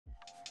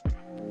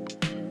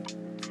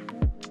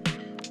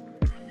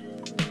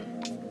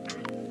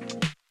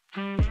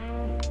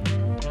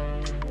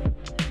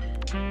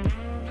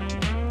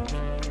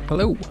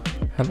Hello,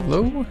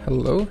 hello,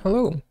 hello,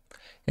 hello.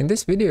 In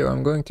this video,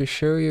 I'm going to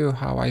show you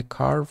how I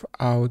carve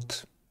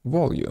out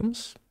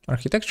volumes,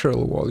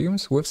 architectural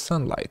volumes with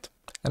sunlight.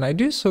 And I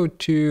do so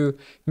to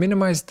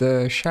minimize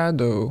the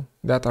shadow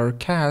that are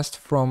cast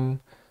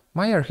from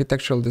my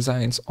architectural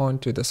designs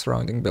onto the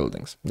surrounding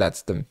buildings.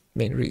 That's the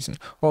main reason.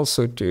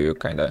 Also to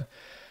kind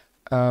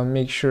of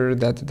make sure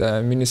that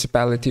the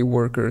municipality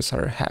workers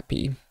are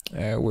happy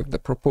with the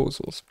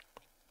proposals.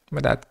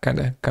 But that kind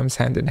of comes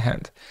hand in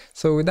hand.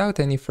 So without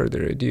any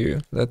further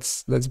ado,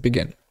 let's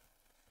begin.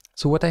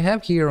 So what I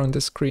have here on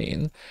the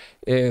screen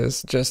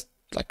is just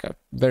like a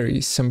very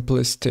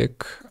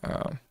simplistic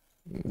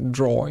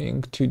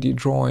drawing, 2D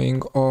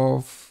drawing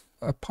of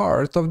a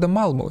part of the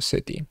Malmo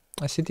city,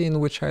 a city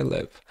in which I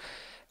live.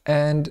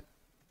 And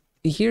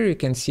here you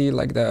can see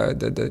like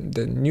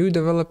the new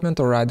development,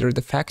 or rather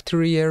the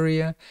factory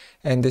area,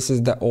 and this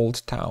is the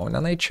old town.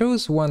 And I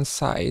chose one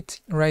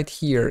site right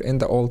here in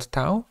the old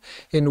town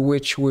in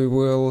which we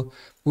will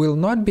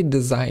not be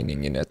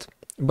designing in it,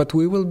 but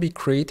we will be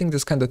creating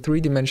this kind of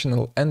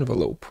three-dimensional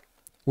envelope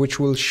which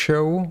will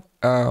show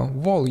a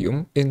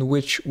volume in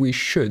which we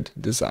should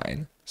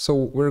design. So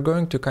we're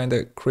going to kind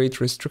of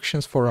create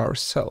restrictions for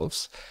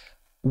ourselves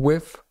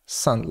with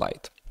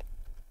sunlight.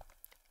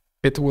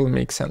 It will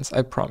make sense,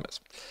 I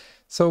promise.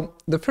 So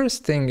the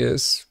first thing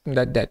is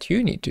that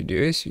you need to do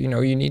is, you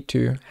need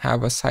to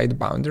have a side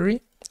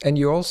boundary, and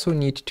you also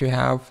need to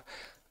have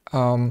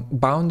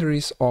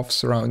boundaries of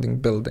surrounding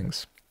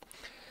buildings,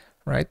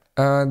 right?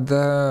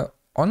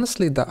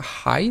 Honestly, the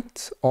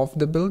height of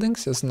the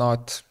buildings is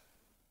not,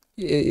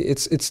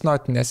 it's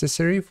not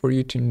necessary for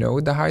you to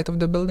know the height of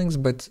the buildings,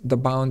 but the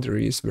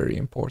boundary is very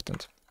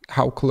important.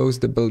 How close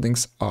the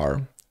buildings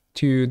are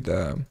to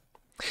the,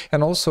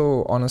 and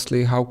also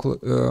honestly how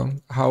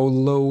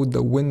low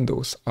the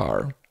windows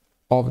are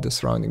of the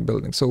surrounding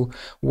building. So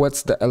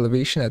what's the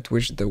elevation at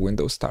which the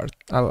windows start?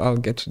 I'll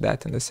get to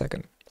that in a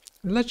second.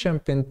 Let's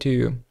jump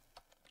into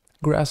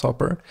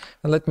Grasshopper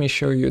and let me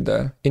show you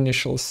the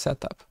initial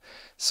setup.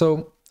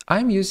 So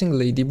I'm using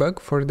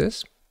Ladybug for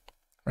this,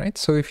 right?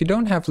 So if you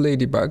don't have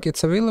Ladybug,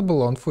 it's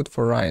available on Food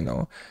for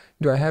Rhino.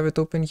 Do I have it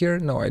open here?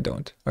 No, I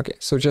don't. Okay,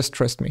 so just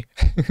trust me.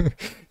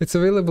 It's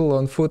available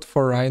on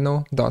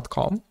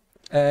foodforrhino.com.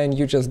 and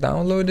you just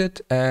download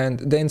it, and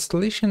the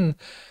installation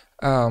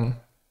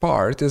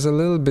part is a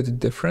little bit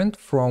different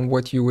from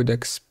what you would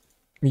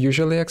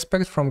usually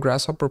expect from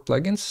Grasshopper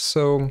plugins.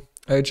 So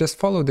just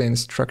follow the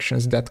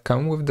instructions that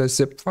come with the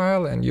zip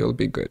file and you'll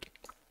be good.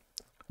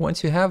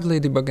 Once you have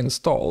Ladybug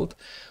installed,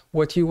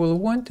 what you will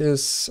want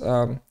is,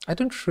 I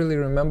don't really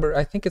remember,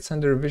 I think it's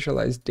under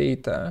visualize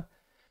data,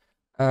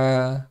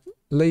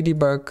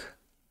 Ladybug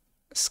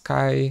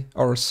sky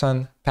or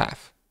sun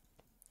path.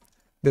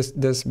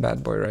 This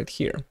bad boy right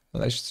here.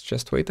 Let's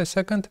just wait a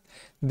second.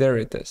 There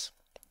it is.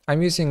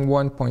 I'm using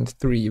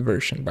 1.3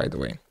 version, by the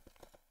way.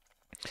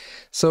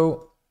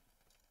 So,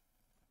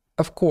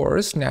 of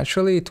course,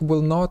 naturally, it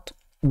will not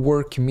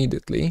work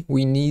immediately.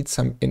 We need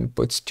some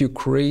inputs to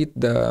create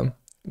the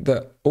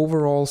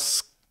overall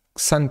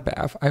sun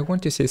path. I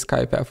want to say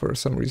sky path for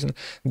some reason.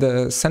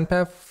 The sun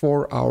path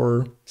for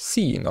our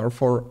scene or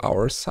for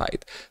our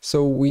site.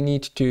 So we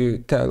need to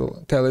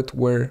tell it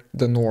where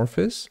the north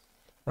is.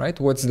 Right?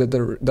 What's the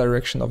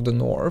direction of the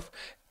north?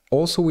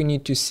 Also, we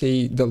need to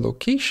say the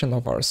location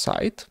of our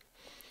site,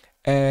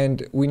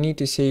 and we need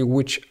to say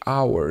which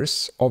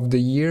hours of the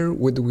year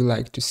would we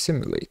like to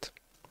simulate,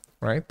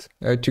 right?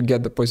 To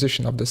get the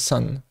position of the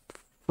sun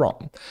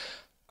from.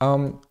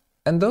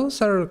 And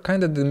those are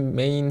kind of the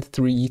main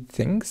three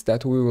things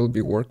that we will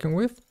be working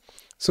with.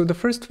 So the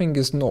first thing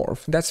is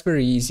north. That's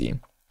very easy.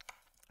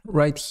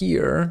 Right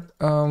here,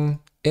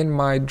 in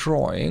my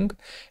drawing,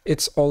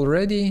 it's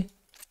already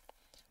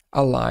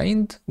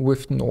aligned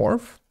with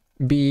north,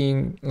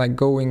 being like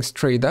going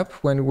straight up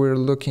when we're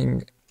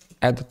looking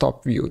at the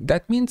top view.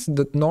 That means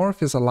that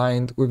north is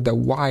aligned with the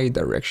Y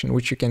direction,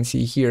 which you can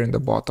see here in the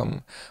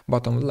bottom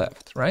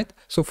left, right?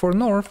 So for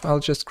north, I'll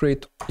just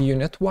create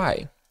unit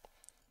Y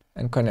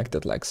and connect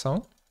it like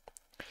so.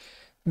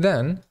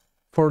 Then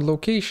for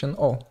location,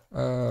 do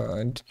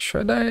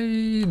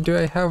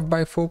I have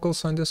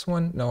bifocals on this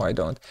one? No, I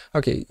don't.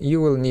 Okay,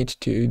 you will need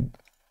to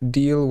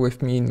deal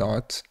with me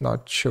not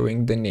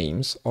showing the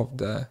names of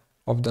the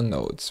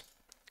nodes.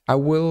 I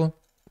will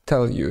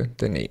tell you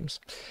the names.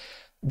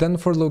 Then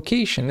for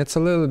location, it's a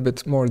little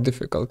bit more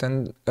difficult.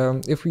 And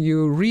if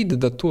you read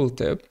the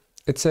tooltip,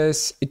 it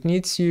says it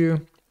needs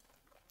you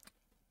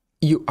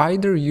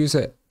either use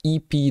a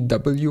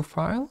EPW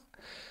file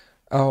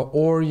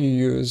or you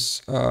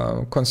use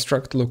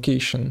construct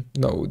location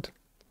node,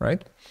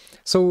 right?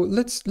 So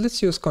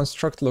let's use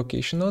construct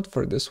location node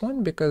for this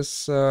one,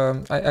 because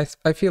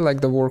I feel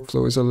like the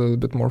workflow is a little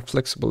bit more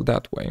flexible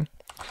that way.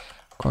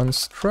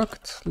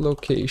 Construct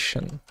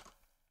location,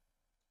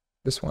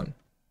 this one,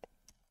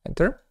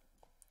 enter.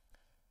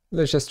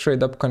 Let's just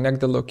straight up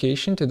connect the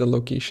location to the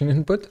location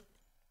input,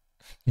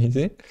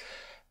 easy.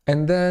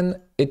 And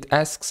then it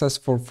asks us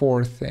for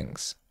 5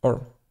 things.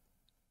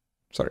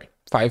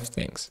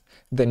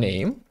 The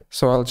name,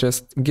 So I'll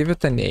just give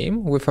it a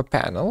name with a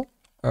panel,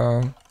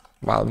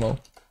 Malmo,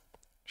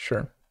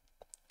 sure,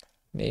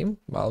 name,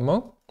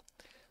 Malmo,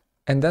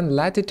 and then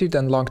latitude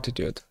and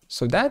longitude.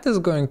 So that is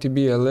going to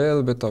be a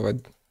little bit of a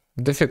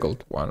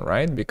difficult one,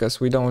 right? Because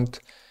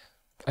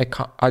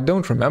I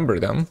don't remember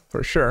them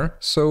for sure.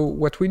 So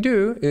what we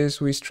do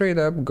is we straight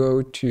up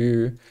go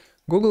to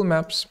Google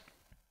Maps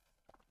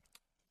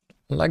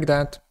like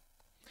that,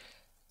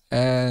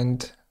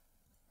 and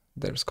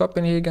there's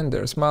Copenhagen,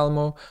 there's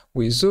Malmo.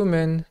 We zoom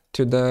in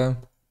to the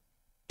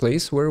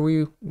place where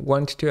we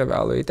want to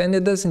evaluate, and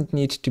it doesn't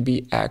need to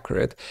be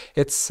accurate.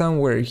 It's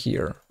somewhere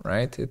here,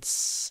 right?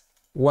 It's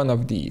one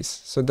of these,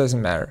 so it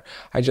doesn't matter.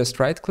 I just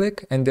right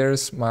click and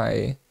there's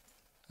my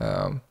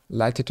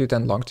latitude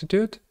and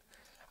longitude.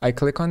 I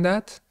click on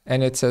that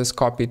and it says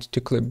copied to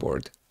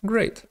clipboard.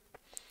 Great.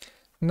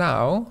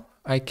 Now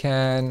I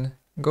can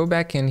go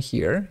back in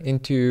here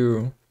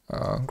into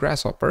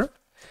Grasshopper,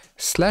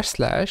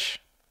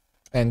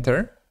 /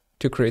 enter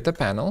to create a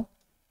panel,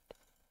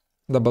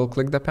 double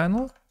click the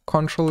panel,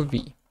 Control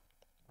V,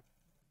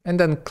 and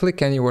then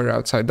click anywhere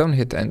outside. Don't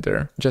hit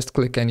enter, just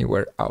click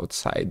anywhere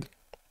outside.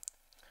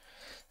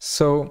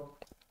 So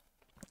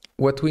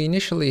what we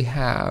initially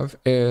have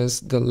is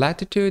the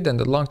latitude and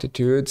the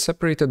longitude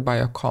separated by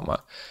a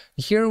comma.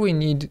 Here we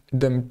need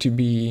them to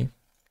be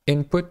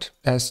input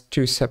as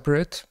two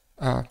separate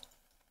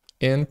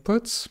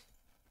inputs.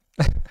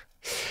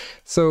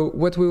 So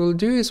what we will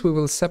do is we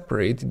will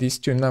separate these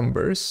two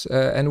numbers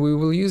and we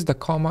will use the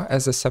comma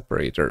as a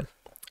separator.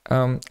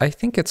 I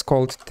think it's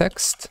called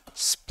text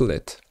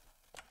split.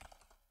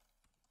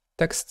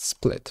 Text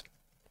split.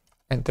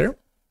 Enter.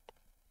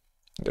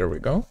 There we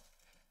go.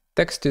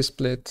 Text to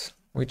split,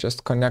 we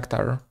just connect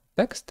our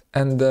text,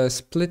 and the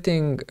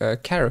splitting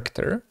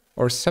character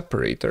or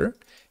separator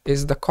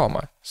is the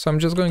comma. So I'm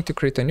just going to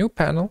create a new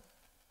panel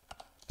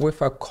with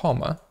a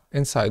comma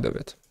inside of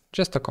it.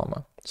 Just a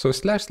comma. So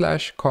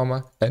 /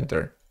 comma,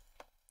 enter.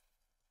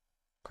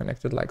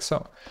 Connected like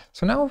so.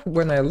 So now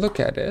when I look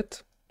at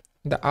it,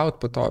 the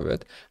output of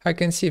it, I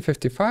can see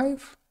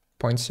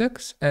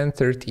 55.6 and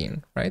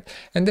 13, right?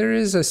 And there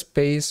is a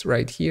space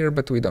right here,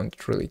 but we don't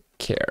really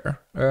care.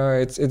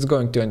 It's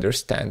going to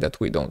understand that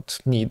we don't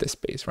need a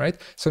space, right?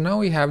 So now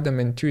we have them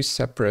in two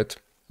separate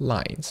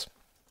lines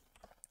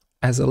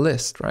as a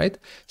list, right?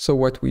 So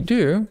what we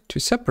do to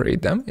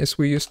separate them is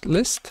we use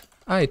list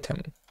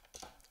item.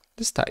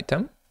 List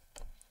item.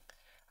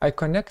 I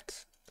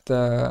connect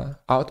the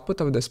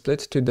output of the split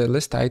to the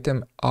list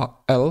item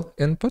L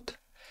input.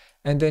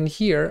 And then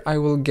here I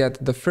will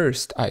get the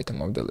first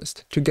item of the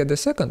list. To get the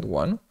second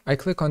one, I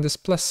click on this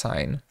plus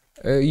sign.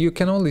 You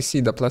can only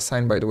see the plus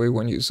sign, by the way,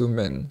 when you zoom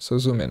in. So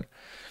zoom in.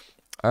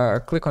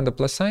 Click on the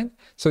plus sign.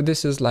 So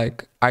this is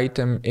like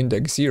item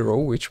index 0,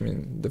 which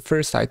means the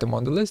first item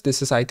on the list.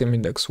 This is item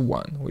index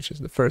 1, which is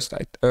the first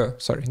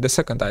the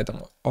second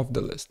item of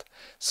the list.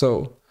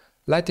 So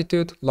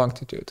latitude,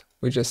 longitude.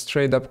 We just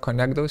straight up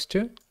connect those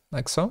two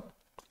like so.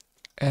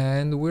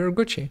 And we're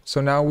Gucci.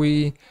 So now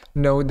we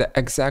know the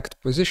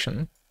exact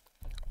position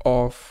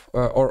of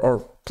or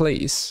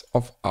place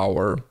of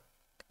our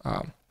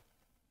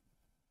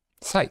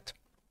site.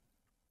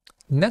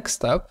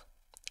 Next up,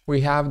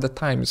 we have the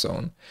time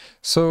zone.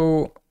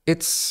 So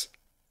it's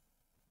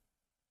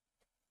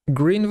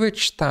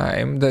Greenwich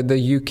time,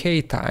 the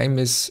UK time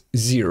is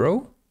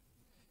 0.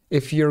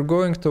 If you're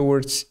going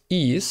towards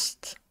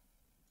east,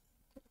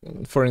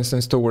 for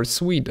instance, towards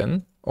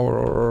Sweden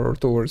or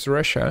towards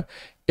Russia,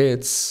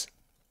 it's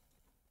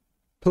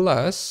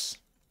plus.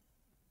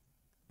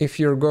 If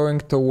you're going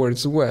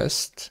towards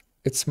west,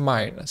 it's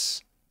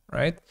minus,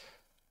 right?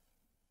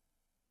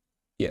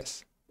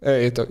 Yes,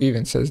 it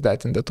even says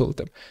that in the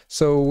tooltip.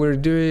 So we're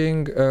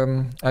doing,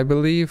 I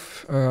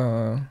believe,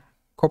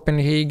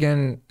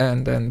 Copenhagen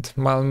and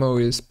Malmo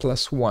is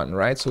 +1,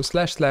 right? So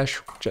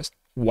 / just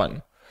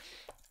 1,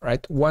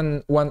 right?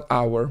 One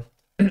hour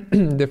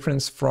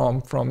difference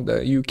from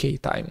the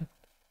UK time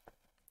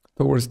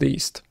towards the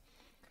east.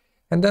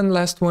 And then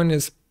last one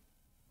is,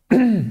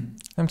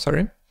 I'm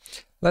sorry,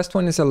 last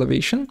one is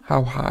elevation,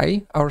 how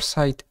high our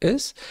site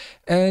is.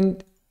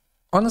 And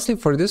honestly,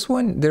 for this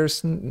one,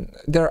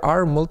 there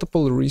are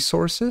multiple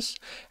resources,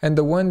 and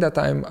the one that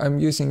I'm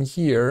using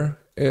here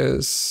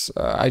is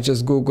I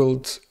just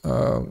googled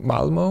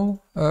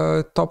Malmo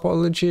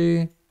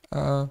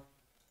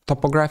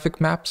topographic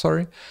map,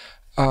 sorry,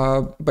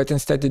 but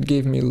instead it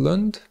gave me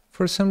Lund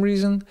for some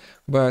reason,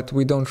 but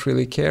we don't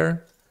really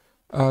care.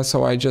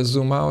 So I just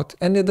zoom out,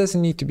 and it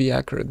doesn't need to be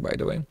accurate, by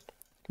the way.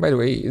 By the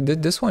way,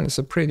 this one is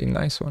a pretty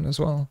nice one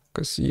as well,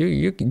 because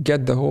you can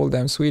get the whole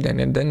damn Sweden,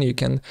 and then you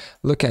can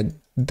look at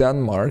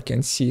Denmark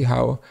and see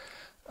how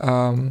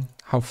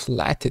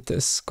flat it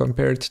is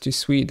compared to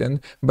Sweden.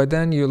 But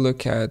then you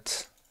look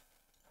at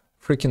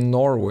freaking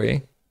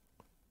Norway,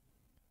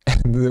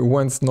 and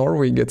once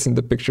Norway gets in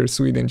the picture,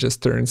 Sweden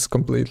just turns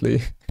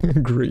completely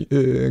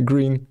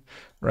green,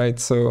 right?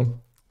 So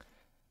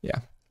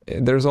yeah.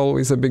 There's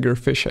always a bigger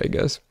fish, I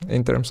guess,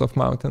 in terms of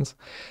mountains.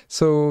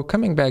 So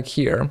coming back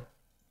here,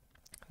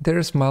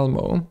 there's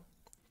Malmo.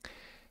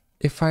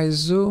 if I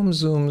zoom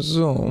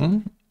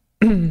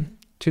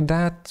to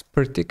that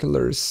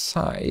particular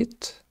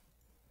site,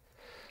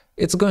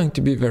 it's going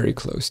to be very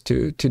close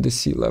to the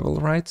sea level,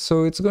 right?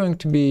 So it's going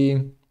to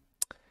be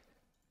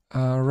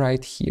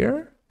right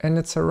here, and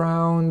it's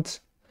around,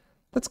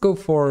 let's go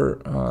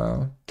for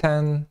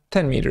 10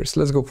 meters.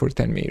 Let's go for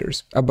 10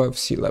 meters above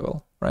sea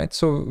level, right?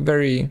 So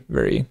very,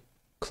 very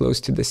close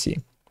to the sea.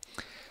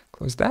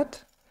 Close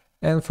that.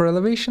 And for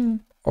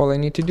elevation, all I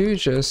need to do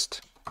is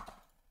just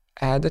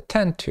add a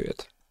 10 to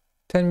it,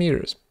 10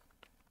 meters.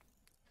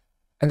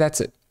 And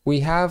that's it. We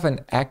have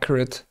an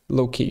accurate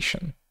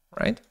location,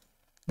 right?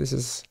 This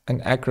is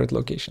an accurate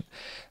location.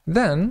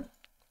 Then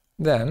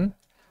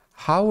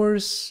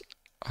hours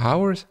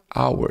of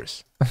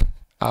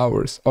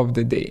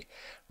the day,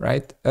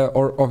 right?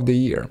 Or of the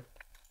year.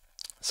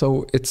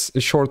 So it's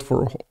short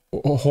for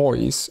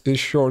HOIs, is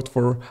short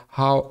for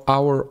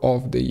hour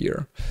of the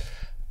year.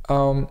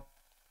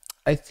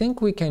 I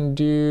think we can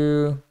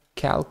do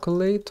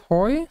calculate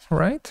HOI,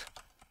 right?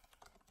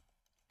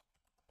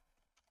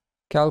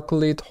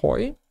 Calculate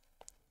HOI,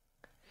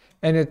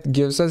 and it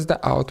gives us the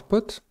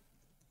output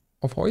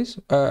of HOIs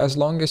as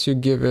long as you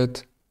give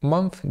it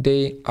month,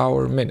 day,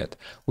 hour, minute.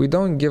 We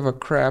don't give a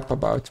crap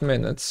about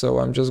minutes, so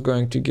I'm just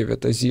going to give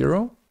it a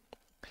 0,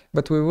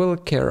 but we will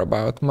care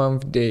about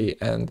month, day,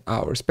 and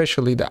hour,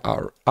 especially the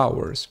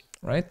hours,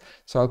 right?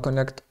 So I'll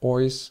connect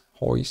HOIs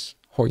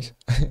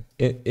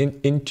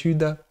into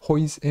the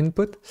HOIs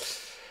input,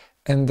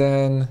 and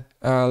then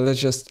let's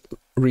just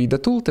read the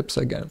tooltips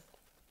again.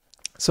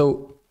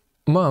 So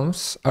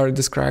months are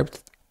described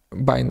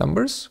by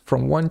numbers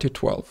from 1 to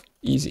 12.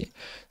 Easy.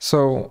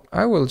 So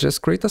I will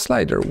just create a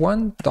slider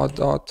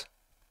 1.12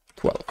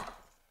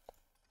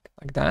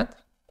 like that.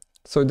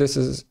 So this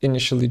is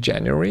initially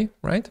January,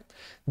 right?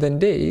 Then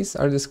days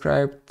are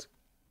described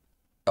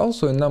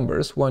also in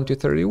numbers 1 to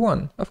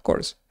 31, of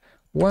course.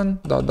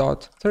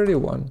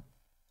 1.31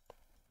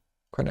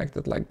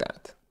 connected like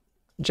that.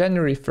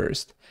 January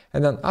 1st.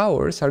 And then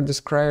hours are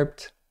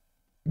described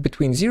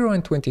between 0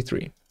 and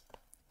 23.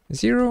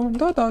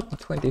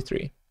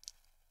 0.23.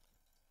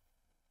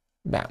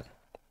 Bam.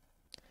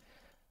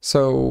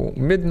 So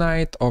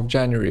midnight of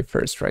January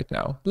 1st right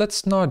now.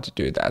 Let's not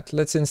do that.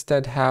 Let's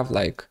instead have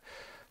like,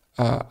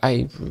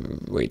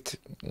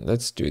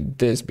 let's do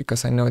this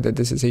because I know that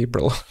this is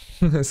April.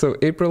 So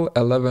April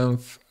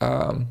 11th,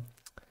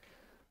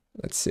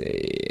 let's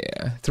say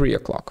 3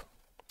 o'clock.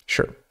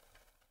 Sure.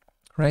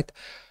 Right.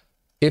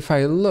 If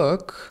I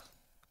look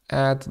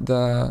at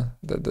the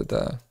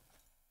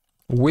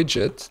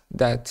widget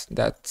that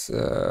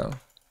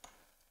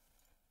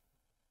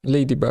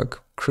Ladybug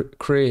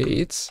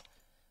creates,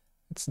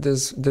 it's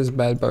this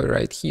bad boy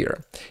right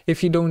here.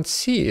 If you don't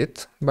see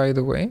it, by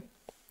the way,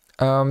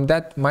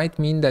 that might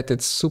mean that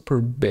it's super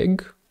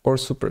big or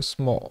super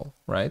small,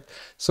 right?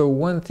 So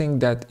one thing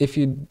that, if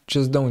you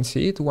just don't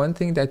see it, one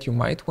thing that you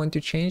might want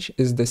to change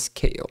is the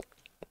scale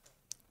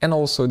and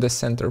also the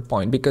center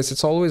point, because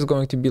it's always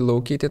going to be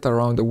located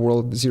around the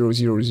world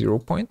 000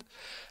 point.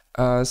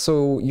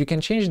 So you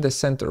can change the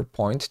center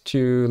point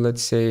to,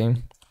 let's say,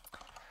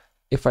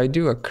 if I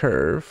do a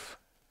curve,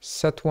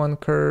 set one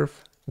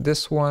curve,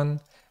 this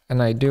one,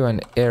 and I do an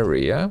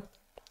area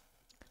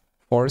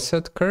for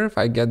set curve,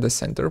 I get the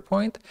center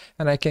point,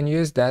 and I can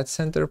use that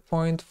center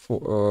point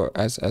for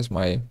as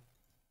my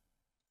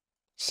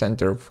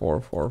center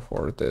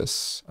for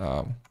this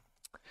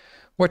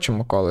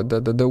whatchamacallit,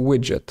 the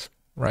widget,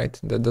 right?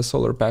 The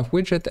solar path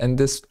widget, and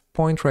this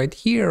point right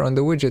here on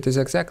the widget is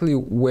exactly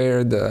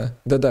where the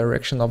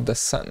direction of the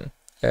sun,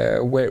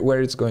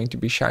 where it's going to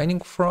be shining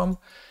from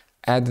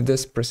at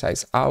this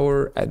precise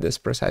hour, at this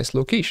precise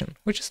location,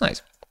 which is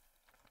nice.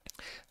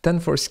 Then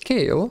for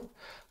scale,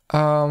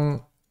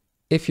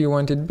 if you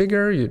want it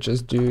bigger, you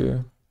just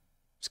do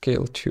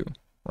scale 2,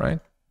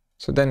 right?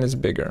 So then it's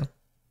bigger,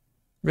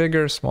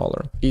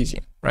 smaller,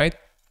 easy, right?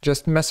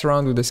 Just mess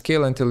around with the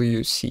scale until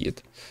you see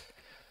it.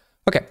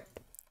 Okay,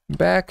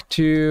 back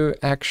to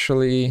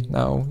actually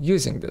now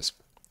using this,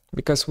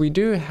 because we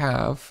do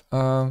have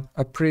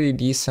a pretty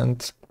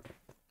decent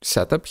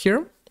setup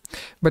here,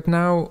 but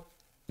now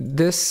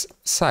this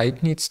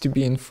site needs to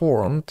be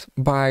informed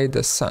by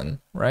the sun,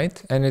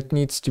 right? And it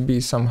needs to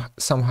be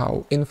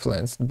somehow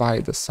influenced by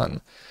the sun.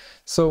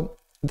 So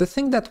the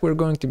thing that we're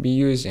going to be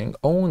using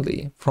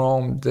only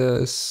from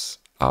this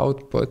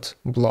output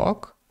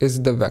block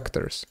is the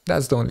vectors.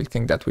 That's the only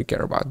thing that we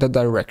care about, the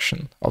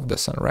direction of the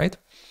sun, right?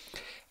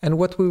 And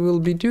what we will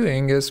be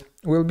doing is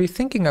we'll be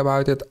thinking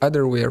about it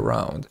other way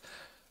around.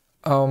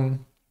 The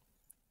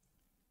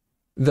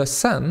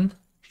sun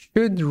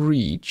should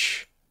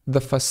reach the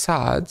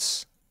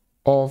facades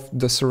of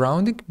the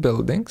surrounding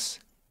buildings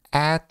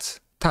at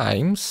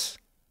times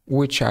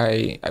which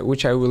I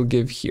will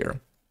give here,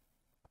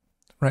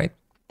 right?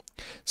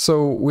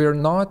 So we're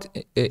not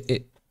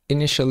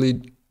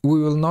initially, we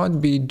will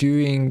not be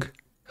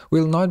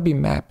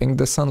mapping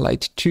the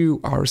sunlight to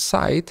our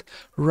site.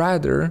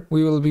 Rather,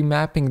 we will be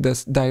mapping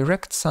this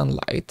direct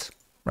sunlight,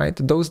 right?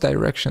 Those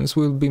directions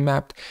will be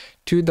mapped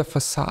to the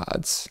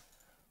facades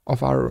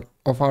of our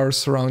of our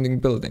surrounding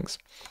buildings.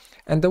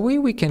 And the way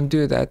we can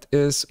do that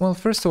is, well,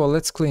 first of all,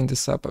 let's clean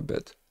this up a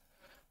bit.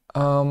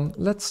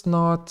 Let's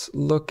not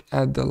look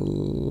at the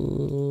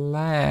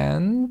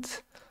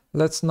land.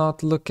 Let's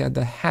not look at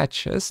the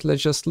hatches.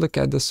 Let's just look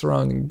at the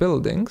surrounding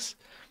buildings,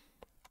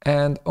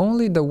 and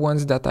only the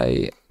ones that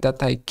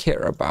I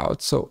care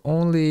about. So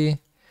only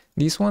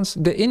these ones.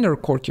 The inner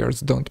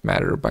courtyards don't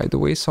matter, by the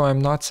way, so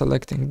I'm not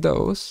selecting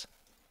those.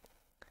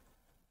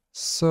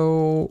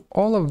 So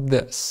all of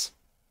this,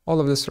 all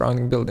of the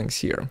surrounding buildings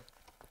here,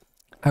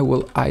 I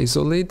will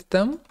isolate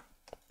them.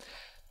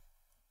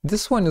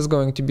 This one is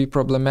going to be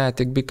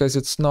problematic because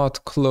it's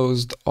not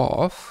closed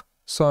off.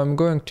 So I'm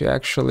going to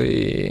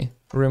actually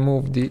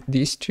remove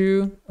these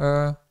two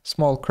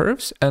small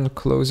curves and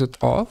close it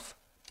off.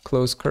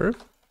 Close curve.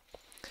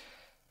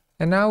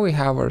 And now we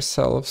have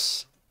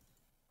ourselves,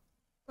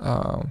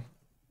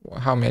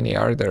 how many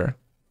are there?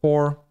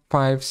 4,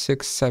 5,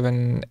 6,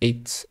 7,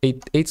 8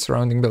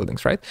 surrounding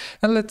buildings, right?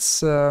 And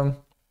let's,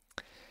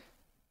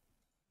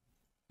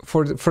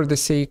 for the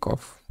sake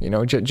of, you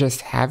know,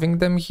 just having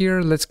them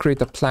here, let's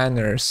create a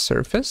planar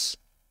surface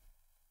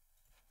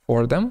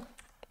for them.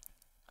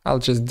 I'll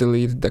just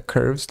delete the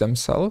curves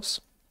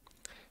themselves,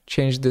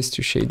 change this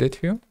to shaded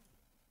view.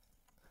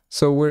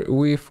 So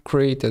we've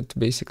created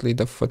basically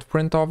the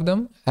footprint of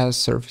them as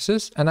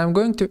surfaces, and I'm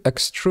going to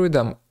extrude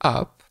them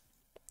up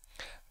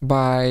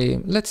by,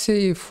 let's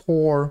say,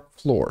 4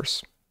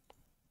 floors,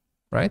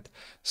 right?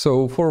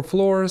 So 4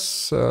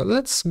 floors,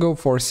 let's go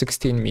for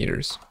 16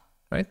 meters,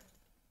 right?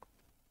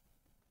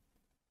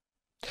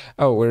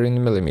 Oh, we're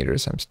in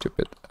millimeters, I'm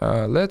stupid.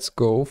 Let's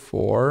go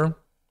for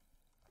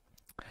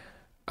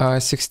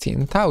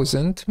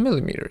 16,000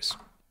 millimeters.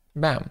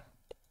 Bam.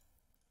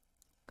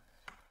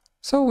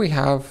 So we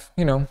have,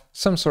 you know,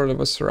 some sort of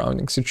a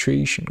surrounding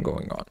situation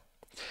going on.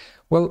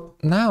 Well,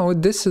 now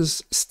this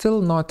is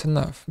still not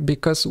enough,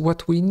 because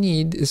what we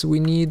need is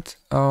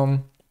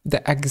the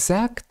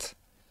exact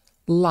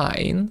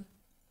line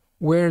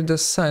where the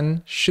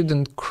sun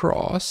shouldn't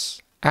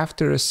cross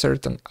after a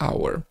certain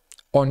hour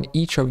on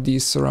each of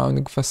these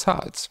surrounding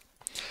facades.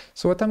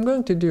 So what I'm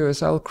going to do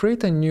is I'll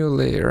create a new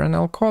layer and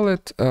I'll call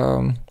it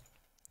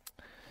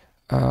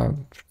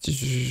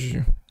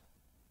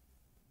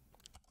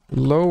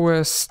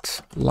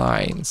lowest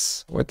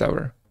lines,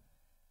 whatever,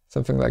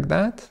 something like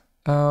that.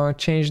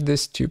 Change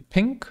this to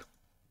pink,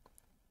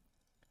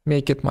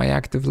 make it my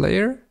active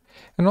layer,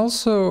 and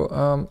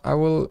also I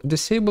will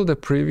disable the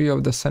preview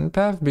of the sun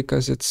path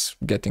because it's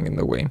getting in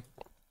the way.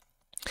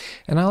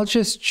 And I'll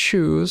just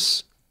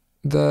choose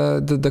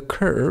the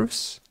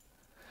curves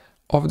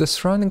of the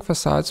surrounding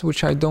facades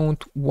which I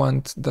don't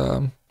want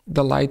the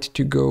light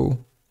to go,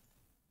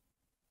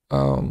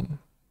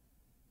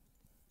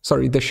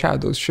 sorry, the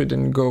shadows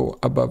shouldn't go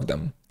above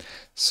them.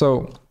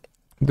 So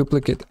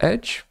duplicate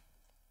edge,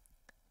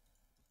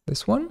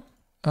 this one,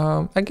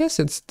 I guess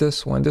it's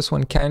this one. This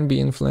one can be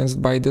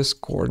influenced by this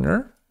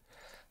corner.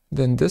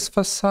 Then this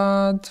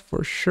facade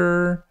for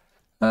sure.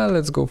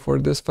 Let's go for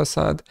this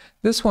facade.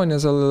 This one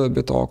is a little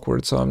bit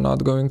awkward, so I'm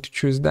not going to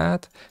choose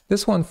that.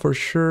 This one for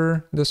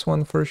sure. This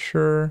one for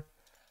sure.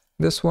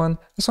 This one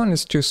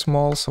is too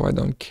small, so I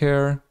don't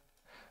care.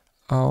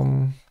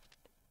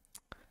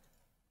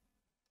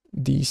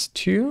 These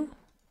two.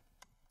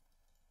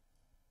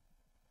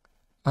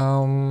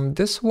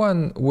 This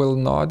one will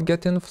not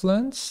get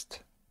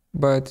influenced,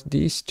 but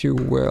these two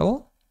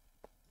will.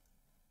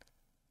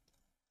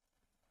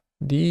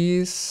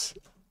 These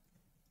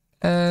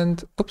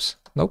and, oops,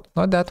 nope,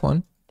 not that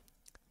one.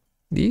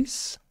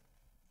 These,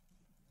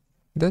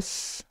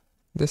 this,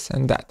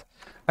 and that.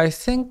 I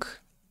think,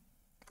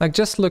 like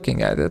just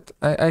looking at it,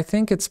 I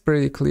think it's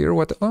pretty clear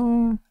what,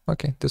 oh,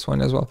 okay, this one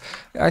as well.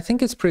 I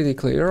think it's pretty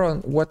clear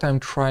on what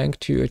I'm trying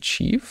to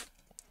achieve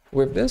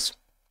with this.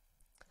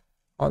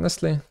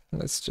 Honestly,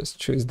 let's just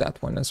choose that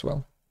one as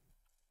well.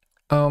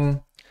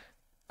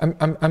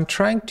 I'm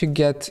trying to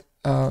get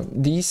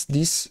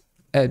these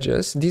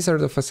edges. These are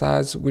the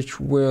facades which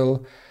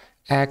will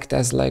act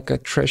as like a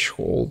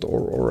threshold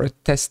or a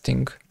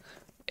testing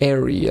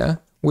area,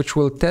 which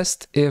will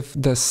test if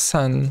the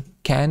sun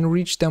can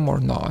reach them or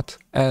not.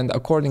 And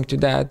according to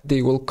that,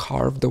 they will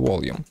carve the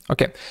volume.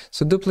 Okay,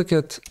 so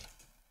duplicate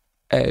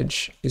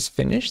edge is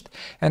finished.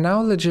 And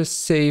now let's just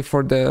say,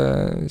 for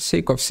the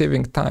sake of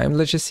saving time,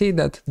 let's just say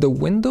that the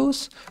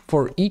windows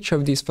for each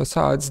of these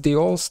facades, they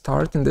all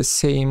start in the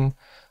same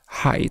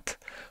height,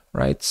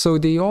 right? So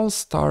they all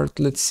start,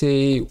 let's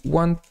say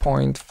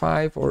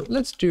 1.5, or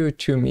let's do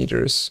 2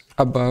 meters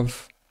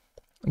above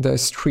the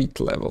street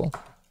level.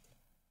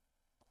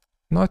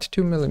 Not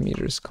 2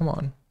 millimeters, come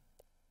on.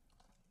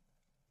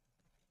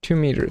 2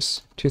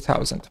 meters,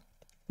 2000.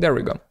 There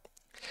we go.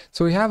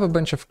 So we have a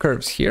bunch of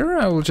curves here.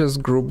 I will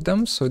just group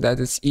them so that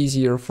it's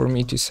easier for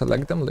me to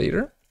select them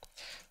later.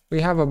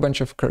 We have a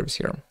bunch of curves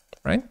here,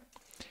 right?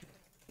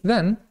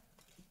 Then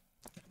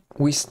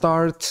we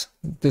start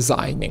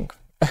designing.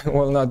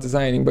 Well, not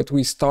designing, but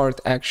we start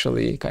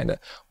actually kind of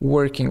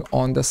working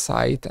on the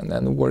site and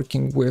then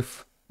working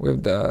with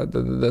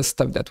the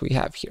stuff that we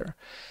have here.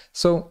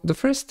 So the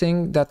first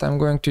thing that I'm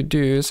going to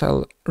do is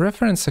I'll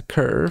reference a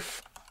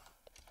curve.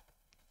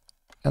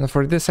 And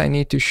for this, I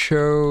need to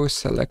show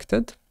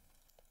selected.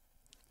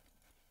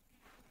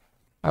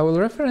 I will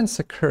reference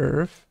a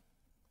curve,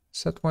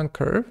 set one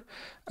curve,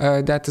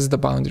 that is the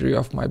boundary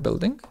of my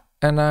building.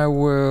 And I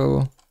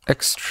will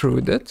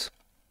extrude it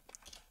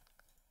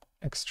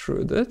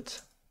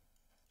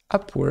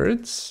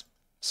upwards,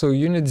 so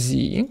unit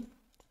Z,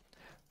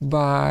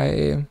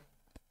 by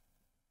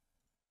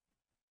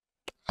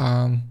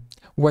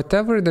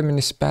whatever the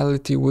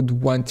municipality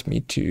would want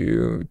me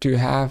to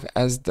have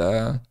as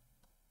the,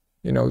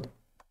 you know,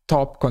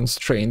 top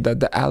constraint, that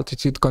the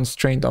altitude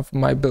constraint of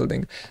my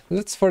building.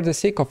 Let's, for the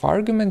sake of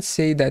argument,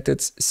 say that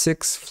it's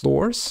 6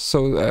 floors,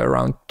 so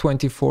around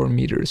 24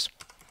 meters.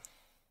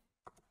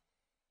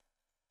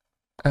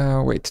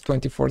 Wait,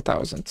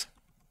 24,000.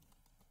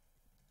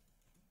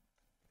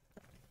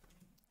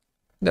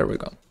 There we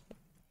go.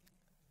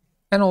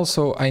 And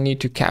also I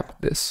need to cap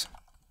this.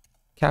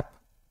 Cap.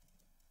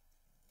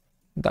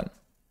 Done.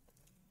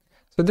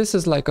 So this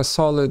is like a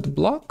solid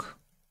block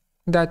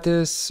that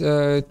is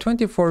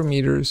 24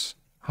 meters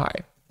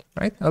high,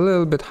 right? A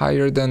little bit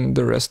higher than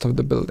the rest of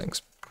the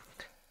buildings.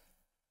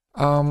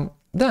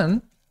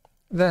 Then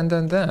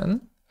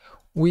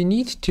we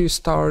need to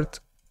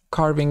start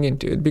carving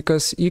into it,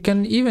 because you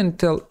can even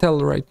tell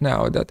right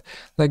now that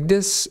like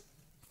this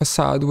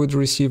facade would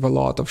receive a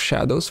lot of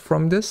shadows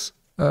from this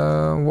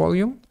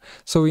volume.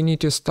 So we need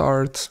to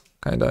start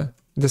kind of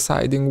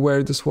deciding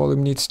where this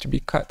volume needs to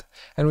be cut.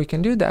 And we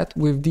can do that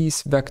with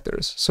these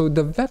vectors. So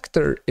the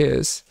vector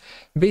is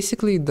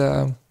basically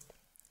the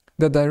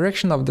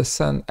direction of the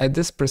sun at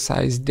this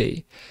precise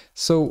day.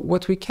 So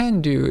what we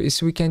can do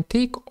is we can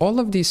take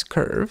all of these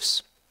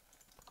curves.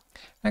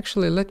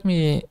 Actually, let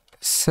me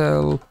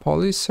cell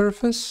poly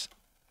surface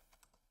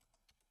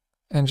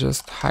and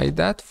just hide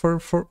that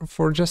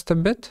for just a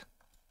bit.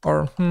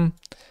 Or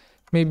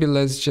maybe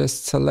let's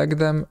just select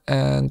them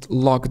and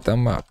lock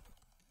them up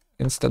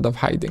instead of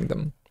hiding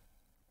them.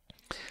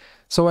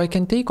 So I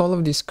can take all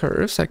of these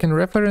curves, I can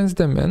reference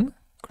them in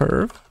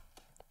curve,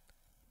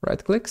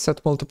 right click,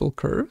 set multiple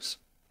curves.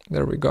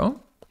 There we go.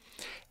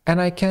 And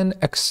I can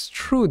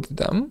extrude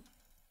them.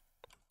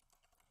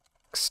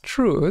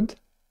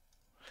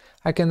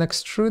 I can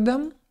extrude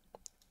them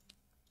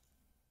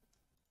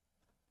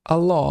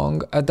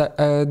along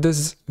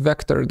this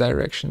vector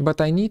direction,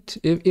 but I need,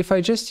 if I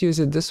just use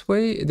it this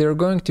way, they're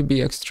going to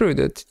be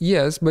extruded,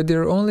 yes, but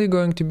they're only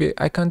going to be,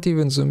 I can't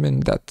even zoom in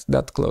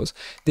that close.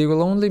 They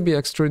will only be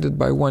extruded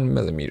by 1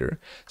 millimeter.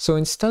 So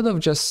instead of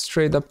just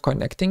straight up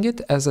connecting it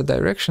as a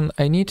direction,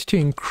 I need to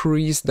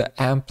increase the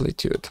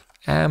amplitude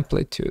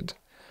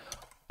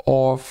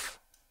of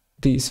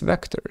these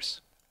vectors,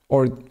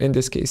 or in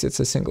this case,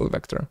 it's a single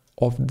vector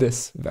of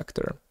this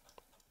vector.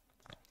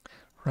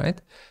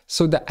 Right?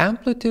 So the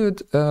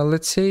amplitude,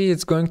 let's say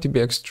it's going to be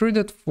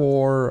extruded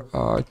for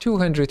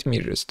 200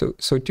 meters,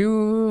 so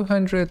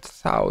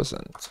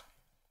 200,000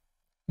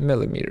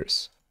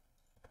 millimeters.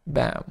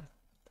 Bam.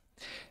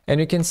 And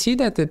you can see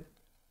that it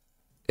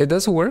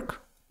does work,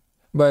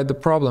 but the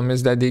problem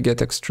is that they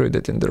get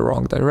extruded in the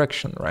wrong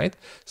direction, right?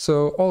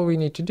 So all we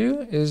need to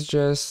do is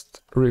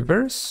just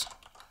reverse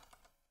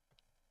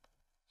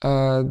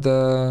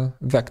the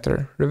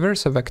vector,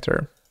 reverse a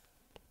vector.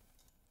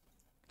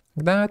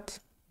 That,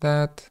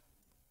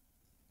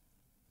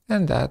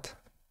 and that.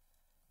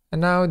 And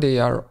now they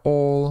are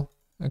all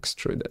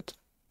extruded.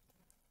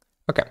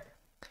 Okay.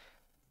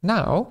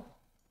 Now,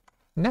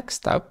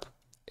 next up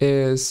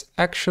is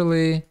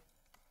actually,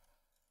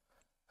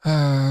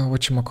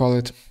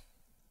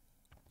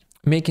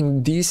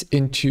 making these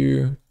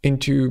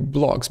into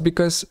blocks,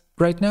 because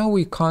right now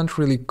we can't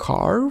really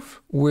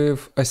carve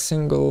with a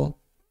single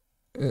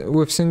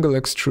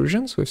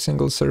extrusions, with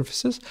single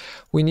surfaces.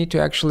 We need to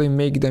actually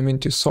make them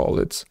into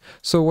solids.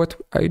 So what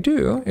I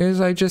do is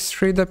I just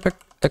straight up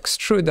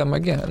extrude them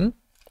again,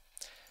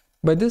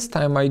 but this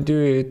time I do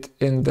it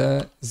in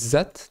the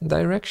Z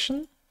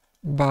direction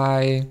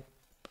by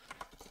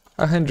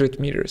 100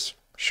 meters.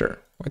 Sure,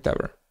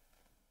 whatever.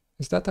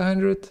 Is that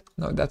 100?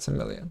 No, that's a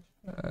million.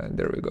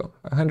 There we go,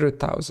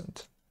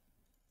 100,000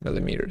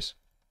 millimeters.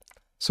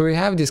 So we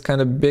have these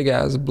kind of big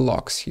ass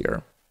blocks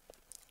here,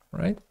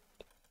 right?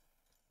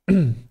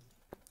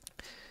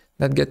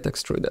 That get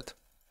extruded.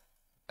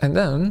 And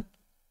then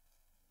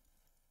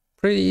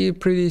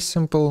pretty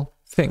simple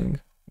thing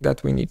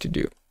that we need to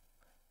do.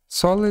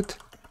 Solid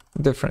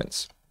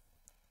difference.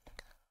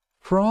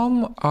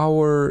 From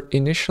our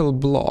initial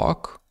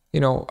block,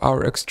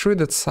 our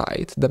extruded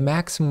side, the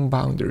maximum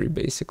boundary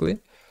basically,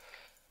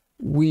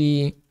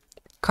 we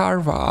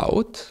carve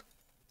out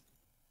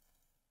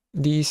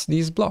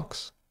these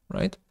blocks,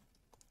 right?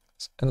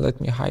 And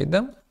let me hide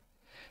them.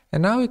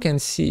 And now you can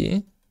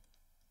see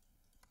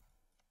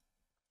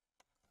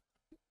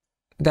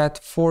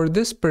that for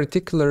this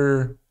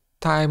particular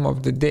time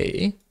of the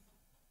day,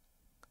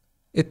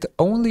 it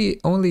only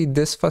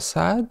this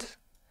facade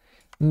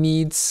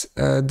needs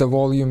the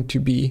volume to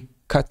be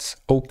cut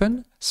open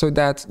so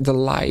that the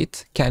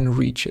light can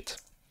reach it.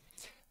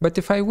 But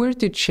if I were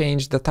to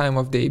change the time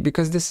of day,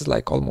 because this is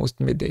like almost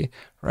midday,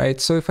 right?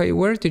 So if I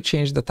were to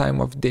change the time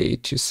of day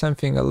to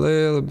something a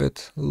little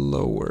bit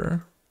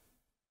lower.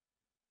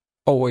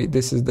 Oh wait,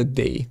 this is the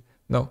day.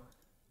 No,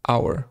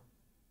 hour.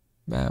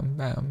 Bam,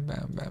 bam,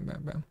 bam, bam,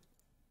 bam, bam.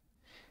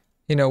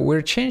 You know,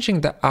 we're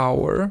changing the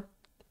hour,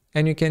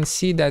 and you can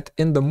see that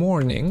in the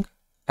morning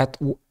at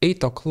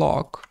 8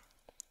 o'clock,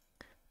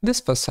 this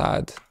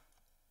facade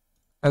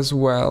as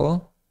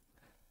well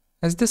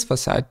as this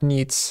facade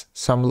needs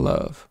some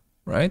love,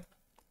 right?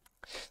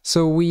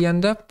 So we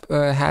end up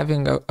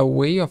having a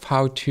way of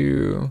how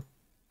to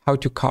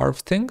carve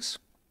things,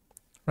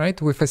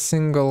 right? With a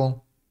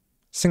single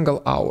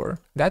hour.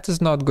 That is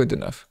not good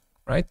enough,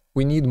 right?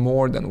 We need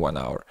more than 1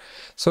 hour.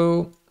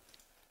 So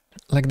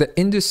like the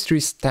industry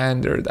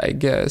standard, I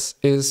guess,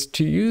 is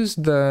to use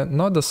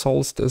not the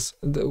solstice,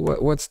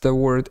 what's the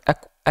word?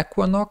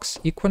 Equinox,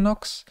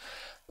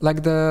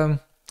 like the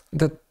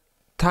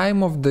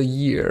time of the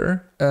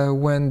year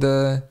when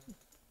the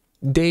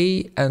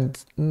day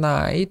and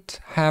night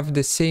have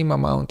the same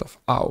amount of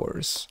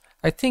hours.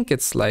 I think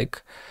it's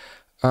like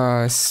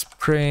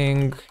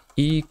spring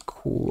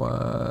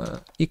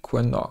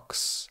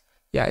equinox.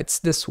 Yeah, it's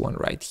this one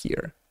right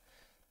here.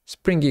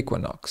 Spring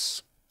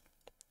equinox.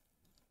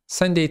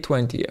 Sunday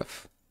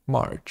 20th,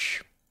 March.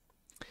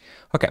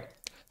 Okay,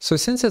 so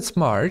since it's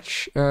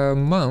March,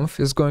 month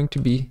is going to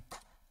be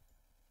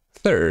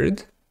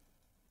 3rd,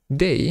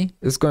 day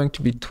is going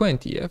to be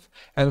 20th,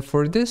 and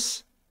for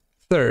this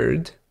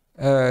 20th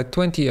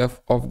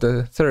of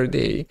the 3rd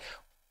day,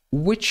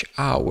 which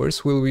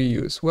hours will we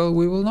use? Well,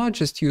 we will not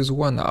just use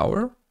 1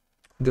 hour,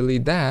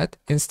 delete that,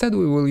 instead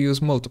we will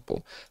use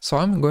multiple. So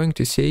I'm going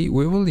to say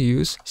we will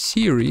use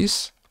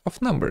series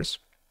of numbers,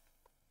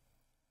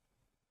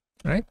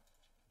 right?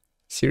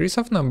 Series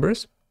of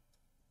numbers,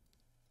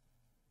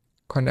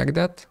 connect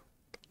that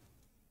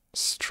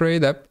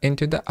straight up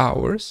into the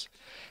hours,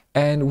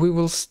 and we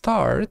will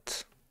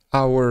start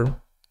our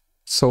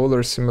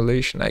solar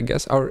simulation, I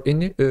guess. Our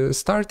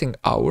starting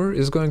hour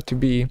is going to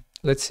be,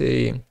 let's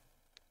say,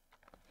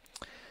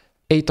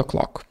 8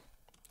 o'clock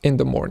in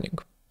the morning.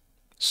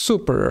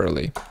 Super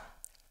early,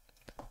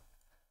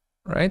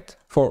 right?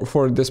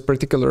 For this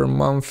particular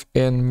month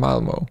in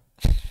Malmo,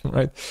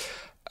 right?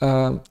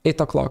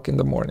 8 o'clock in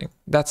the morning.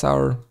 That's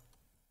our,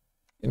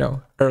 you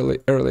know,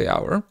 early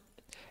hour.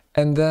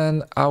 And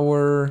then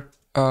our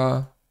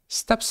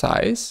step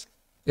size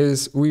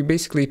is, we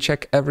basically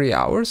check every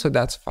hour, so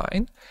that's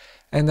fine.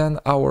 And then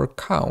our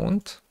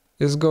count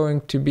is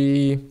going to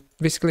be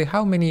basically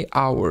how many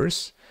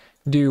hours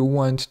do you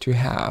want to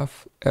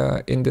have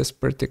in this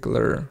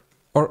particular,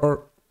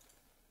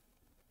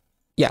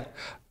 yeah,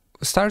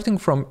 starting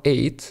from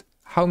 8,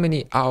 how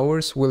many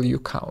hours will you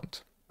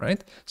count,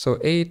 right? So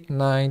 8,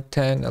 9,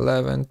 10,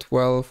 11,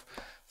 12,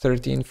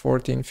 13,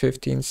 14,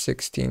 15,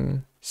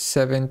 16,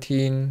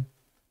 17.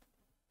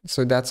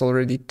 So that's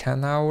already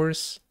 10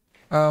 hours.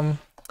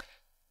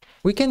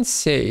 We can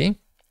say,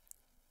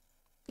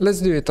 let's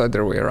do it the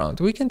other way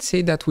around. We can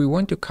say that we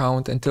want to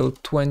count until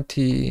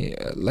 20,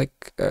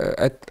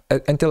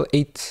 until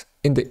 8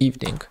 in the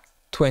evening,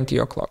 20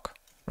 o'clock,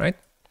 right?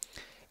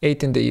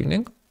 8 in the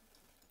evening.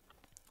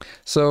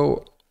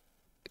 So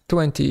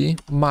 20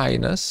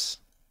 minus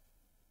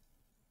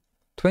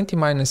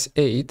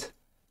 8,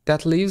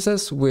 that leaves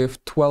us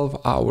with 12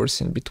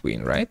 hours in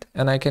between, right?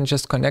 And I can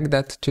just connect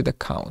that to the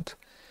count.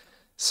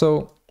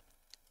 So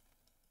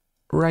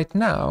right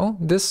now,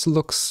 this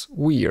looks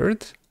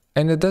weird,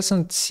 and it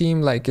doesn't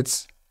seem like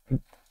it's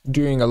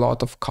doing a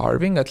lot of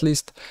carving, at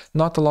least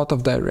not a lot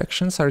of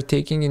directions are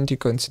taking into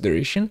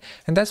consideration.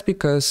 And that's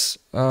because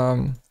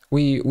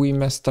we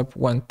messed up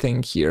one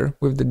thing here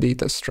with the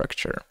data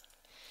structure.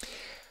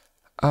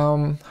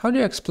 How do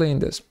you explain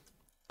this?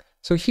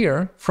 So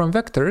here, from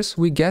vectors,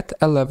 we get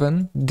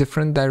 11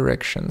 different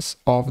directions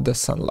of the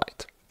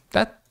sunlight.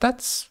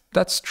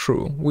 That's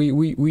true.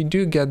 We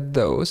do get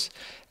those.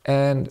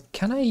 And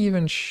can I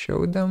even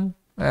show them?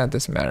 It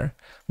doesn't matter.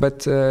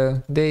 But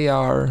they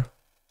are,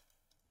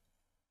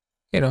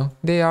 you know,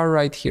 they are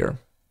right here.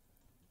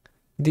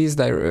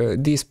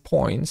 These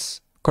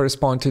points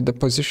correspond to the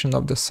position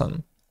of the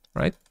sun,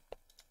 right?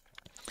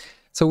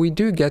 So we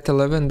do get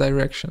 11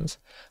 directions.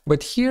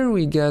 But here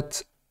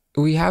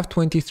we have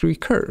 23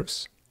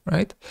 curves,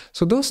 right?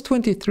 So those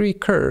 23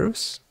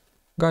 curves,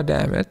 god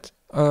damn it,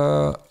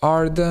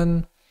 are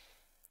then,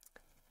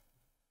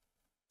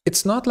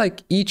 it's not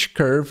like each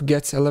curve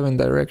gets 11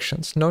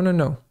 directions.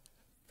 No.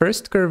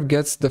 First curve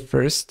gets the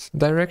first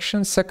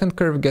direction, second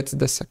curve gets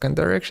the second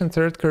direction,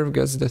 third curve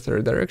gets the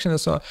third direction, and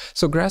so on.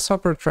 So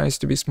Grasshopper tries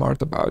to be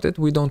smart about it.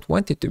 We don't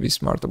want it to be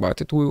smart about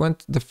it. We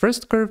want the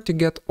first curve to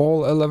get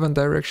all 11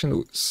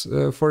 directions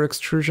for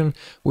extrusion.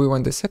 We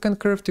want the second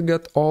curve to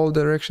get all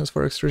directions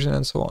for extrusion,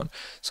 and so on.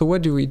 So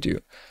what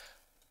do?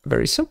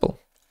 Very simple.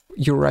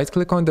 You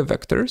right-click on the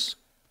vectors,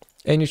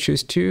 and you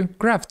choose to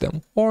graph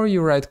them, or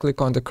you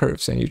right-click on the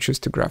curves and you choose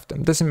to graph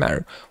them. Doesn't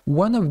matter.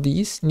 One of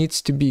these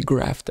needs to be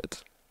grafted.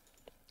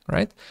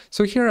 right?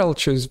 So here I'll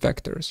choose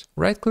vectors,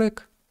 right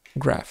click,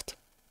 graft.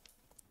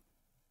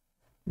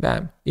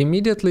 Bam,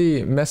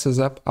 immediately messes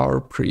up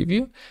our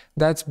preview.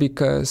 That's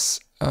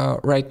because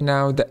right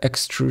now the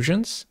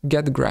extrusions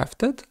get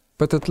grafted,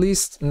 but at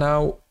least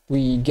now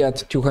we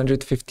get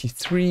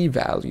 253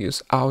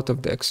 values out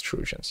of the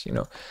extrusions, you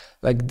know,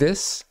 like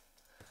this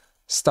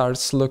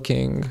starts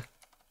looking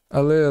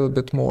a little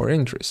bit more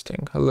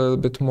interesting, a little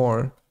bit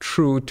more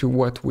true to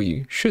what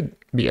we should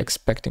be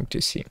expecting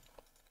to see.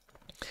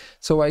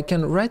 So I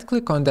can right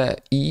click on the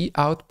E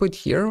output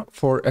here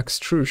for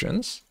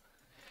extrusions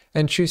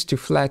and choose to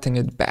flatten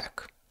it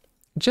back,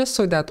 just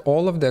so that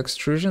all of the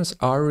extrusions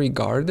are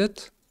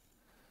regarded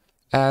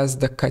as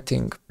the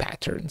cutting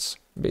patterns,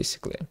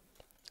 basically.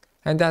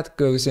 And that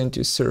goes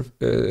into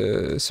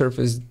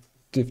surface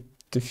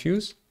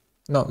diffuse.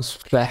 No,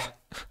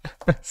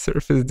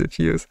 surface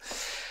diffuse.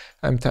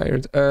 I'm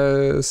tired.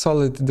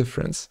 Solid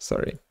difference,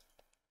 sorry.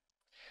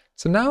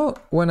 So now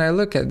when I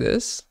look at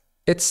this,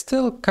 it's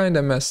still kind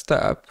of messed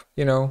up,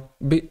 you know,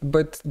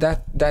 but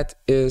that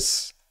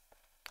is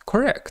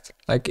correct.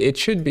 Like, it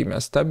should be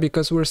messed up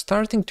because we're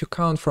starting to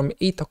count from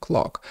 8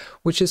 o'clock,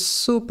 which is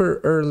super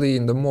early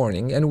in the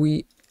morning, and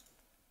we,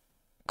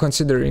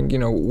 considering, you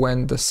know,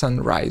 when the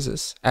sun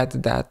rises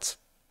at that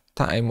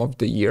time of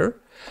the year,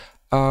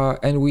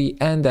 and we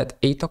end at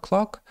 8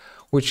 o'clock,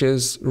 which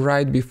is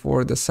right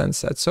before the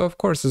sunset. So of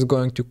course it's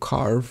going to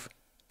carve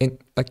in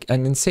like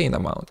an insane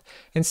amount.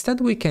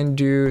 Instead, we can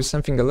do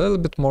something a little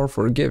bit more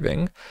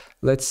forgiving.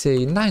 Let's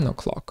say 9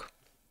 o'clock.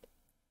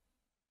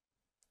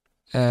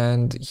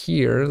 And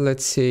here,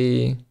 let's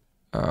say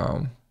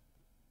 19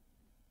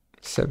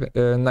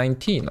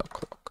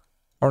 o'clock.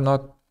 Or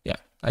not, yeah,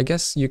 I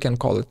guess you can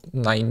call it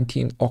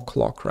 19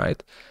 o'clock,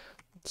 right?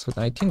 So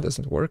 19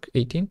 doesn't work,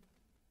 18.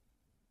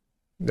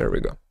 There we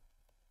go.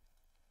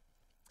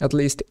 At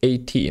least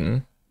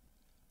 18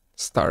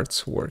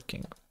 starts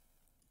working,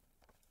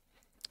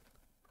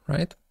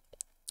 right?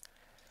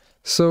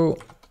 So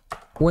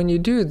when you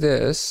do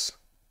this,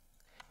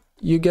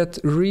 you get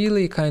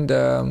really kind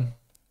of,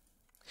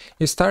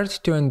 you start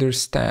to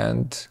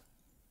understand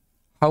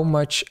how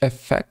much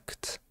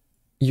effect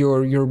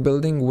your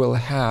building will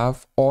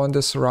have on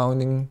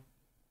the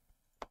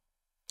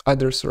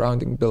other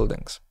surrounding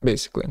buildings,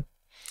 basically.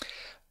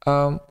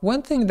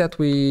 One thing that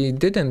we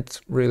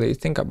didn't really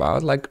think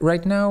about, like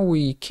right now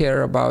we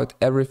care about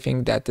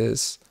everything that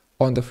is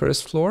on the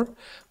first floor,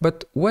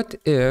 but what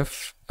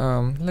if,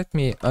 let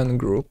me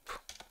ungroup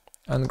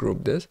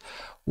this.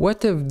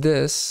 What if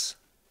this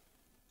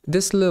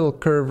little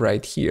curve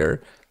right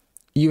here,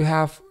 you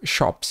have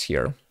shops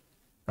here,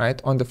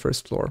 right, on the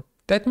first floor.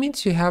 That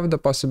means you have the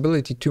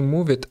possibility to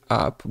move it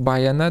up by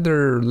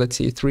another, let's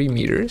say 3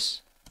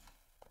 meters.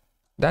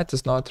 That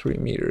is not 3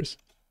 meters.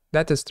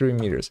 That is 3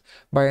 meters,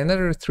 by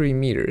another 3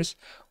 meters,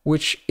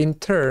 which in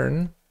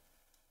turn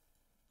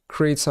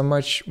creates a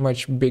much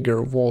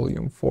bigger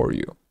volume for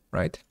you,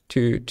 right?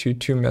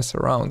 To mess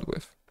around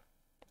with.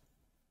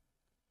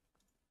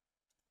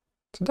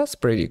 So that's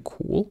pretty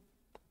cool.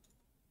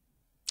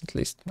 At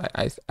least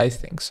I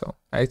think so.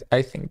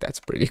 I think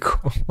that's pretty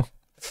cool,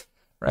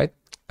 right?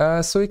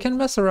 So you can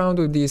mess around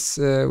with these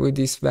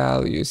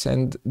values,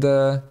 and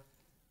the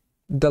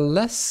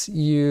less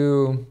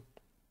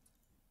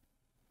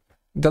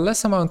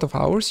amount of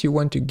hours you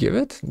want to give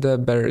it, the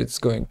better it's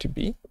going to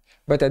be.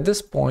 But at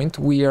this point,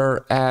 we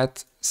are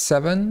at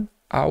 7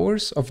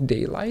 hours of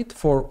daylight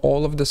for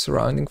all of the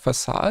surrounding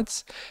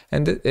facades,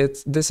 and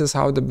this is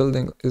how the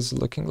building is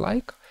looking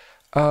like.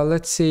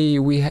 Let's say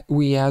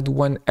we add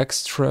one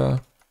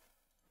extra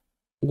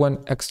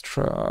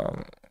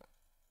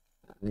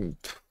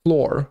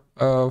floor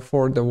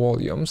for the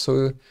volume.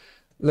 So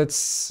let's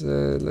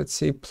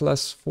say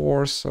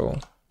 +4, so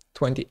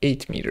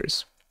 28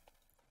 meters.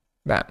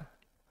 Bam.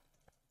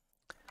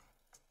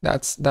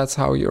 That's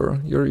how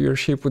your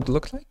shape would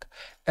look like.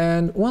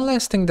 And one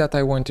last thing that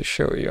I want to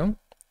show you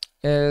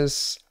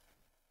is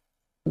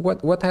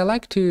what I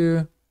like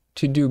to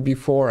do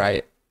before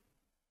I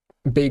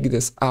bake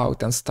this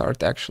out and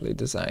start actually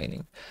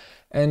designing.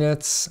 And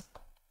it's,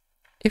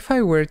 if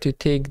I were to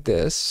take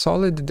this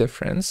solid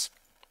difference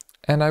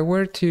and I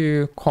were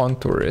to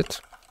contour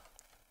it,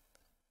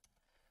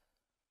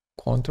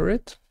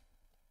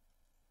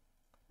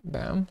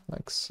 bam,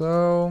 like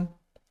so.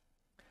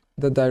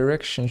 The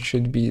direction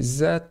should be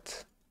Z.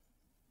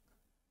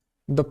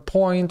 The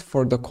point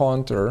for the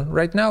contour,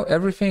 right now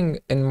everything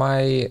in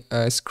my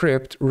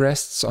script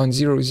rests on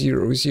 0,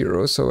 0,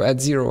 0, so at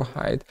 0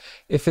 height.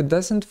 If it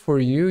doesn't for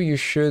you, you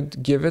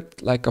should give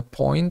it like a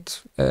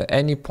point,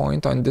 any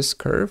point on this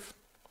curve,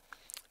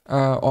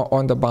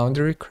 on the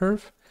boundary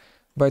curve.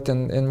 But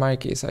in my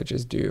case, I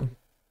just do,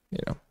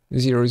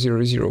 0,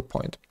 0, 0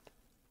 point.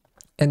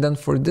 And then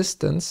for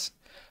distance,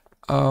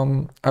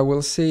 I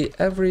will say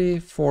every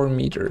 4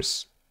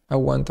 meters, I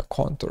want a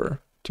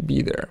contour to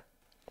be there.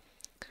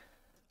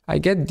 I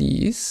get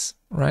these,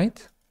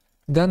 right?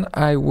 Then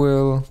I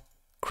will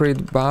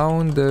create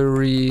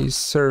boundary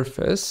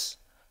surface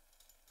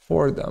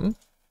for them,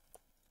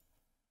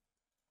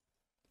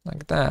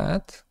 like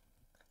that.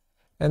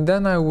 And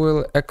then I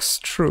will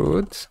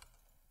extrude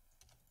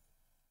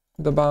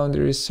the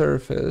boundary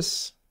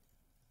surface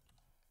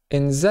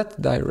in Z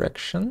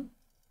direction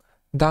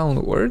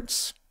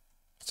downwards.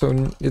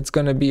 So it's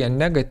going to be a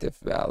negative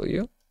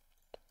value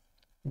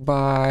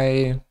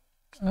by,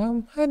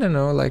 I don't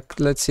know, like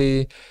let's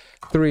say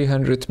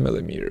 300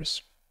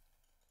 millimeters.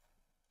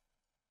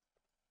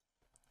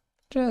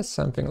 Just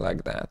something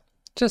like that.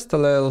 Just a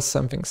little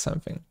something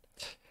something.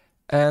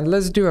 And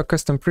let's do a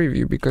custom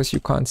preview because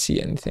you can't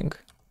see anything.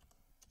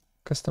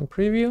 Custom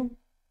preview.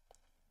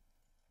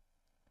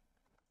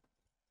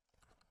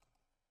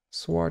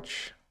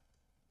 Swatch.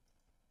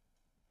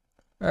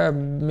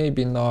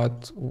 Maybe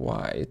not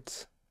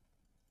white.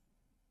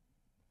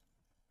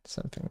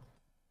 Something.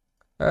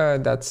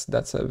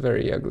 That's a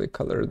very ugly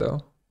color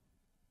though.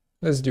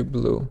 Let's do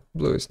blue.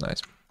 Blue is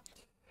nice.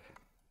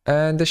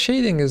 And the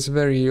shading is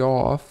very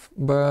off,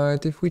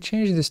 but if we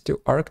change this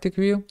to Arctic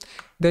view,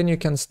 then you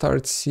can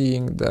start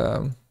seeing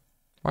the...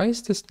 Why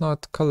is this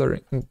not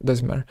coloring?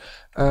 Doesn't matter.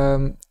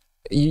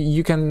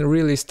 You can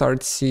really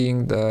start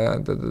seeing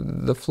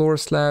the floor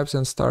slabs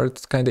and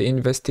start kind of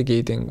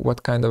investigating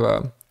what kind of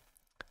a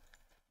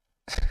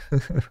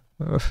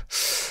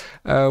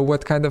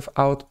what kind of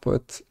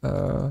output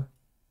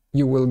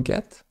you will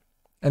get.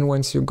 And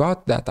once you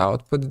got that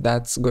output,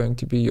 that's going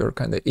to be your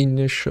kind of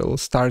initial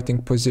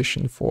starting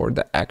position for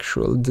the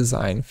actual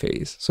design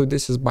phase. So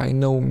this is by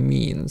no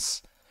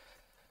means,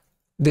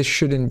 this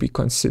shouldn't be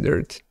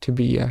considered to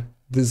be a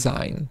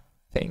design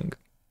thing,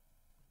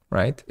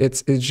 right?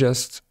 It's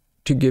just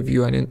to give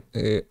you an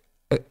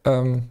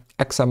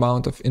X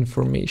amount of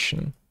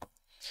information.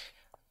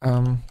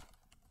 Custom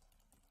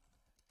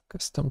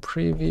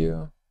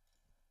preview,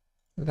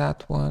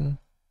 that one,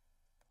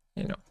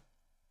 you know.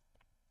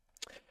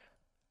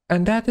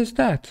 And that is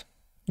that.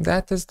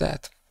 That is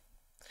that.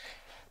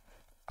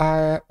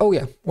 Oh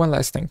yeah, one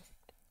last thing,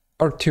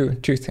 or two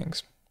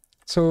things.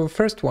 So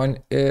first one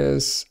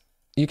is,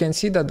 you can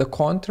see that the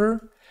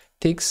contour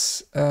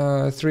takes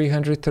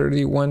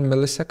 331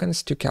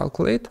 milliseconds to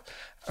calculate.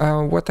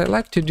 What I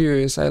like to do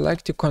is I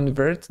like to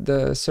convert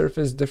the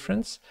surface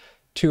difference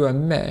to a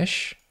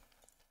mesh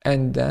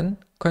and then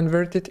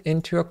convert it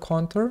into a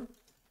contour,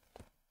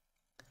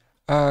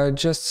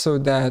 just so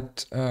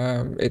that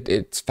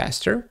it's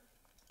faster.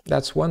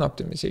 That's one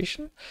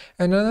optimization.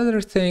 And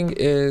another thing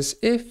is,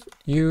 if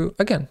you,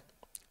 again,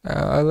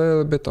 a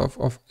little bit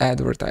of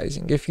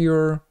advertising. If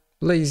you're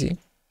lazy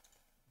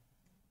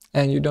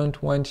and you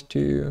don't want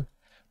to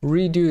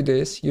redo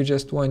this, you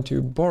just want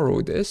to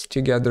borrow this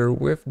together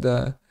with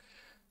the,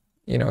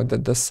 you know,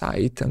 the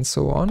site and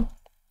so on,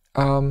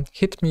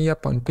 hit me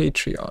up on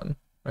Patreon.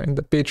 Right?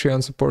 The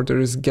Patreon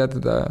supporters get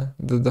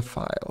the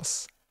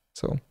files.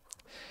 So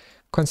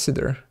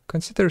consider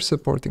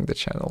supporting the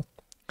channel.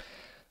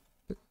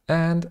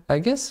 And I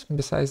guess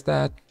besides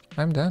that,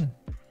 I'm done.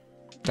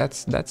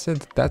 That's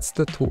it. That's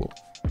the tool.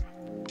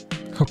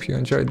 Hope you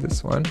enjoyed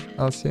this one.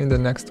 I'll see you in the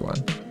next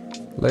one.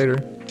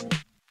 Later.